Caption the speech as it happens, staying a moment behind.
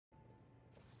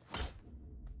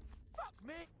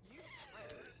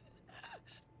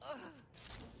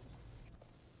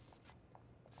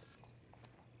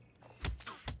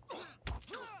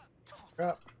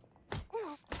Up.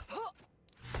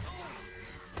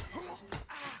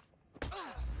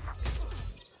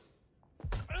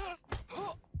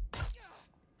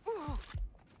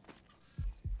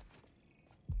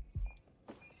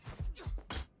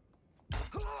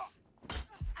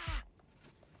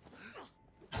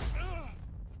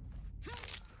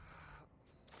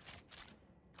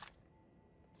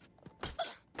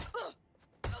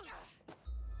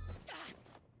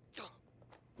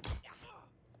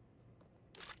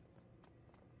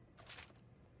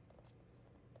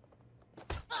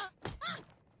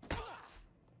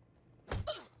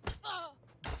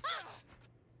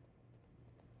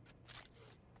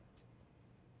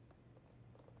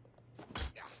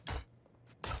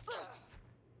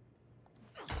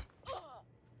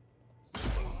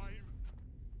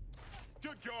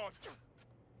 Good God!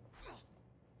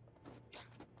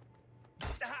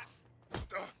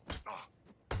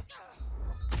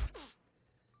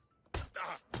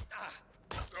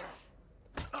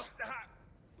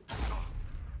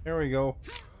 There we go.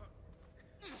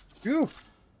 Phew.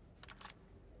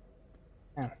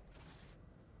 Yeah.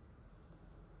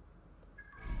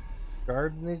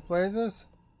 Guards in these places?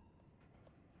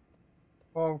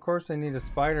 Well, of course I need a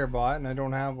spider bot, and I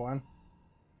don't have one.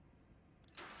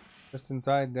 Just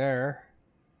inside there.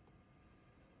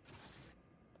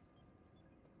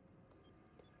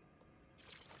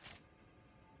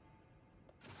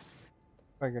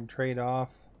 If I can trade off.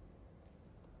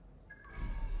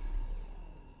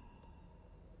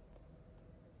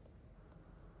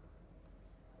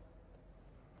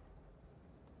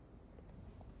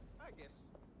 I guess.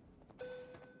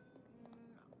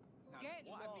 Get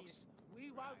lost.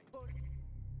 We won't put.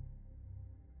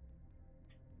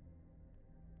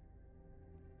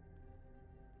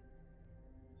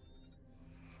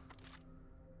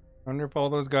 I wonder if all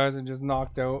those guys are just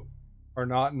knocked out or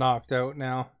not knocked out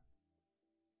now.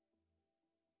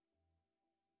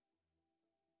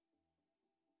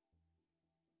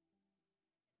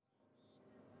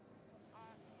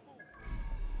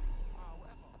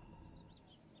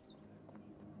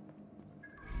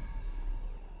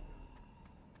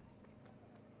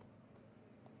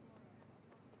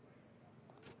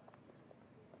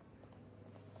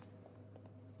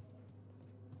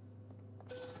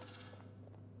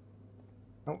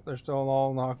 Nope, they're still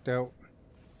all knocked out.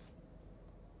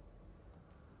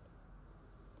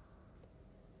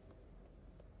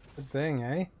 Good thing,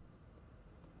 eh?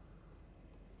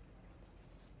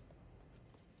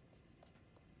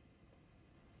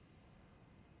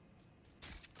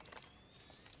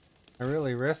 I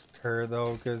really risked her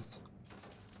though, because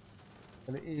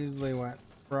it easily went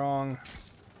wrong.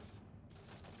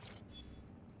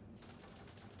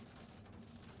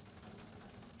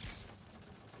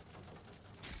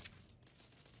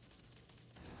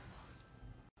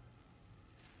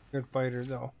 Good fighter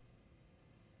though.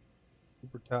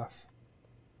 Super tough.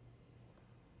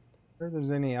 I wonder if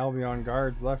there's any Albion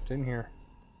guards left in here.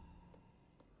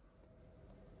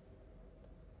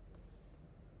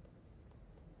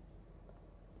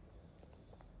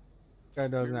 Guy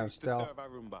doesn't have stealth. Server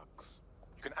room box.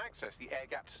 You can access the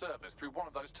air-gapped servers through one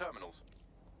of those terminals.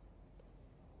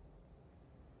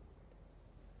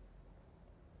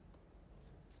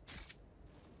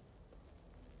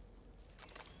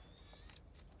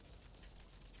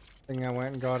 I think I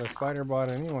went and got a spider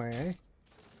bot anyway, eh?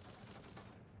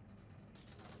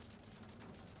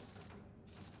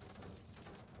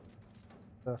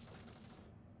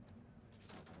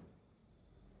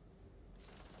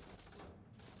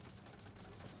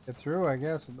 Get through, I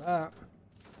guess, with that.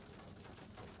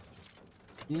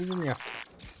 Even ya.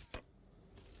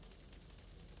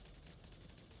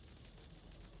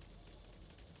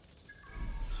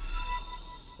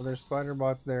 Well, there's spider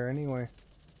bots there anyway.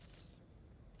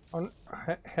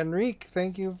 Henrique,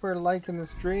 thank you for liking the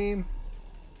stream.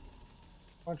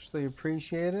 Muchly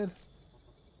appreciated.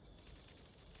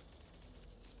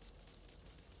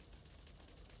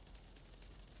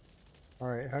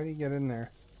 Alright, how do you get in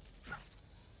there?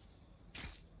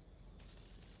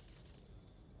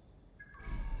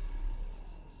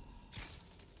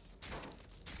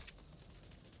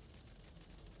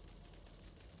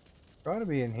 Gotta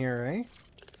be in here, eh?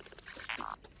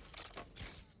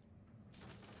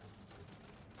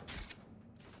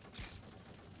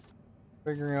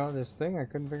 Figuring out this thing, I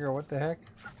couldn't figure out what the heck.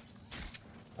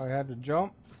 I had to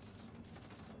jump.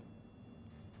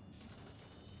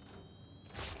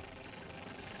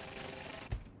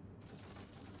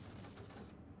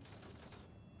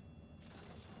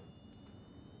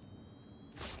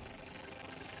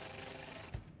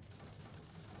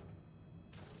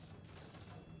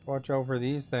 Watch out for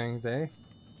these things, eh?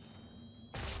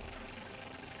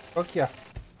 Fuck ya.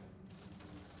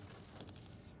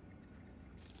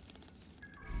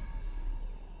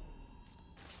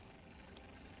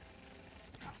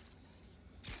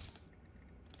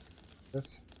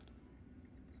 This.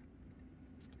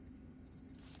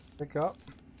 Pick up.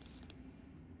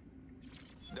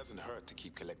 Doesn't hurt to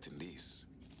keep collecting these.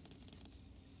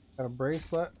 Got a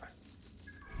bracelet.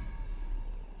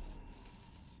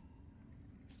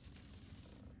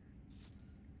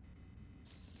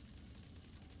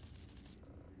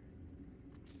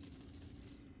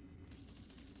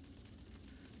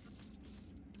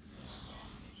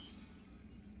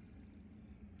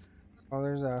 Oh,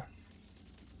 there's a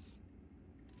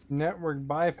network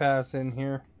bypass in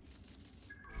here.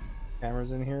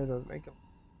 Cameras in here, doesn't make it.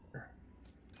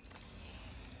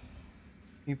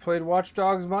 You played Watch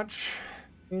Dogs much,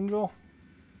 Angel?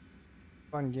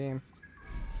 Fun game.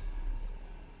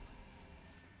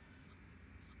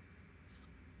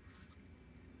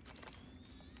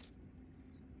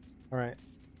 Alright.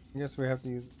 I guess we have to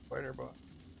use the spider bot.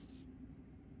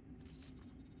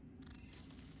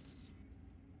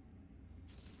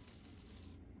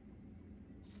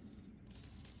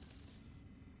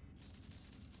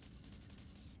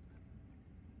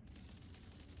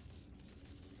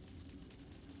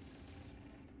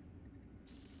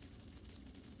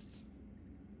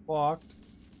 Locked.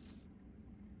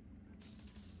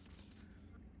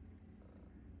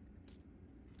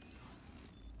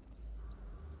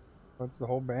 What's the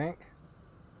whole bank?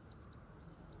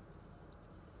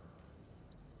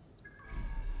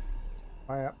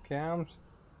 High up cams.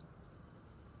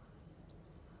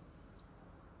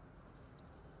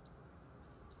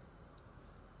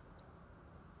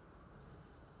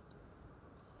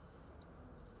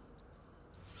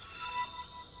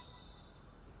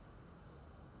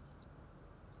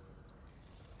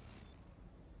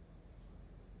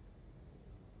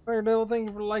 Fire Devil, thank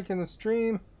you for liking the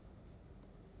stream.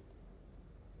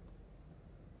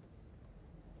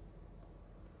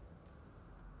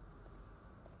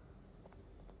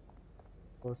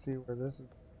 We'll see where this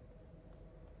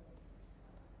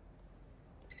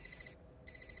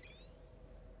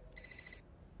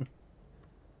is.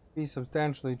 Be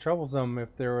substantially troublesome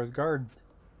if there was guards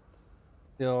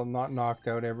still not knocked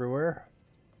out everywhere.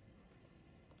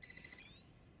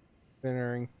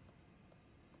 Entering,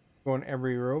 going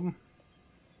every room.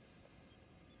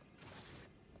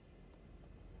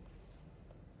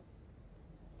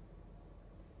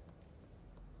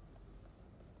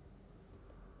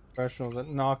 Professionals at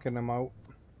knocking them out.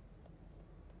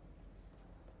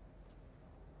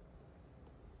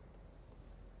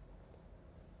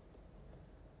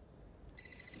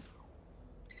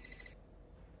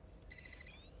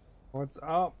 What's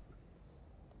up?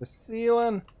 The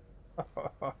ceiling.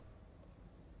 I'm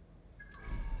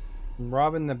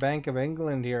robbing the Bank of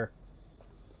England here.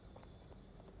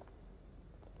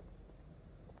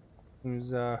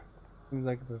 Seems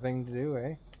like the thing to do,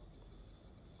 eh?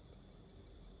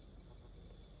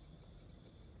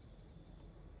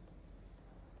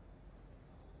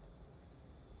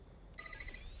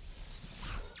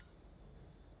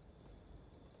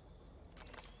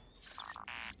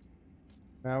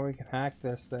 Now we can hack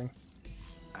this thing.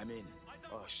 I'm in.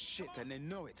 Oh shit, and they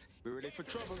know it. We're ready for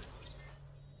trouble.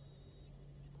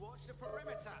 Watch the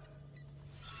perimeter.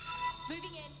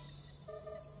 Moving in.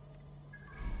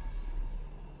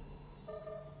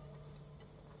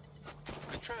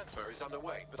 The transfer is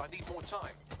underway, but I need more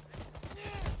time.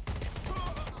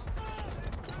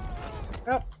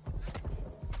 Yep.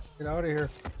 Get out of here.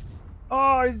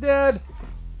 Oh, he's dead.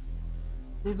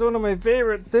 He's one of my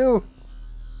favorites too.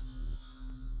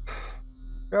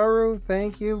 Garu,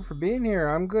 thank you for being here.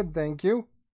 I'm good, thank you.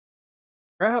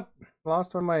 Crap,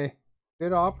 lost one of my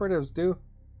good operatives too.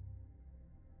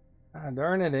 Ah,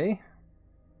 darn it, eh?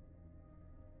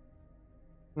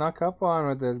 Knock up on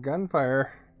with this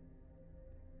gunfire.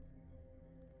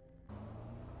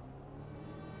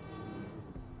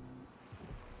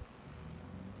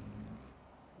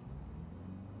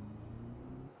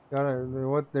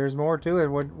 What? There's more to it.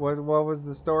 What was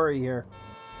the story here?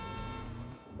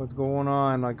 What's going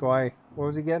on? Like, why? What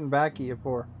was he getting back at you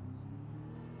for?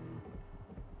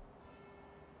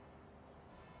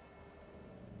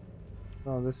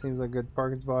 Oh, this seems like a good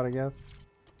parking spot, I guess.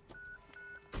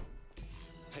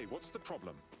 Hey, what's the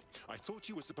problem? I thought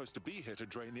you were supposed to be here to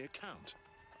drain the account.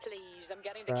 Please, I'm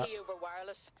getting the key over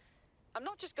wireless. I'm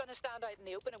not just gonna stand out in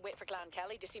the open and wait for Clan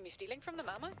Kelly to see me stealing from them,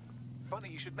 am I? Funny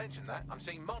you should mention that. I'm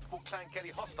seeing multiple Clan Kelly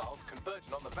hostiles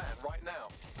converging on the van right now.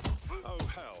 Oh,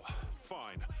 hell.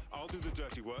 Fine. I'll do the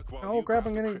dirty work while Oh you crap, grab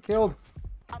I'm the gonna get crypto. killed.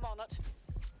 I'm on it.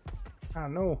 Ah,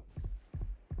 no.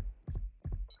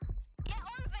 Get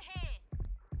over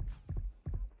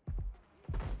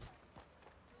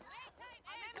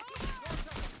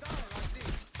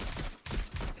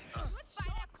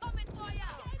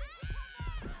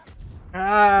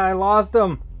Ah, I lost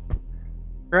him.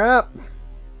 Crap.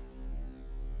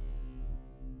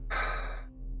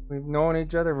 We've known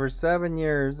each other for 7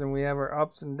 years and we have our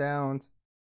ups and downs.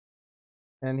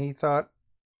 And he thought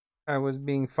I was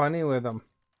being funny with him.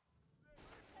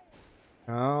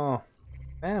 Oh.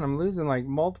 Man, I'm losing like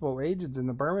multiple agents in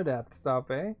the permadeath stuff,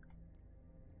 eh?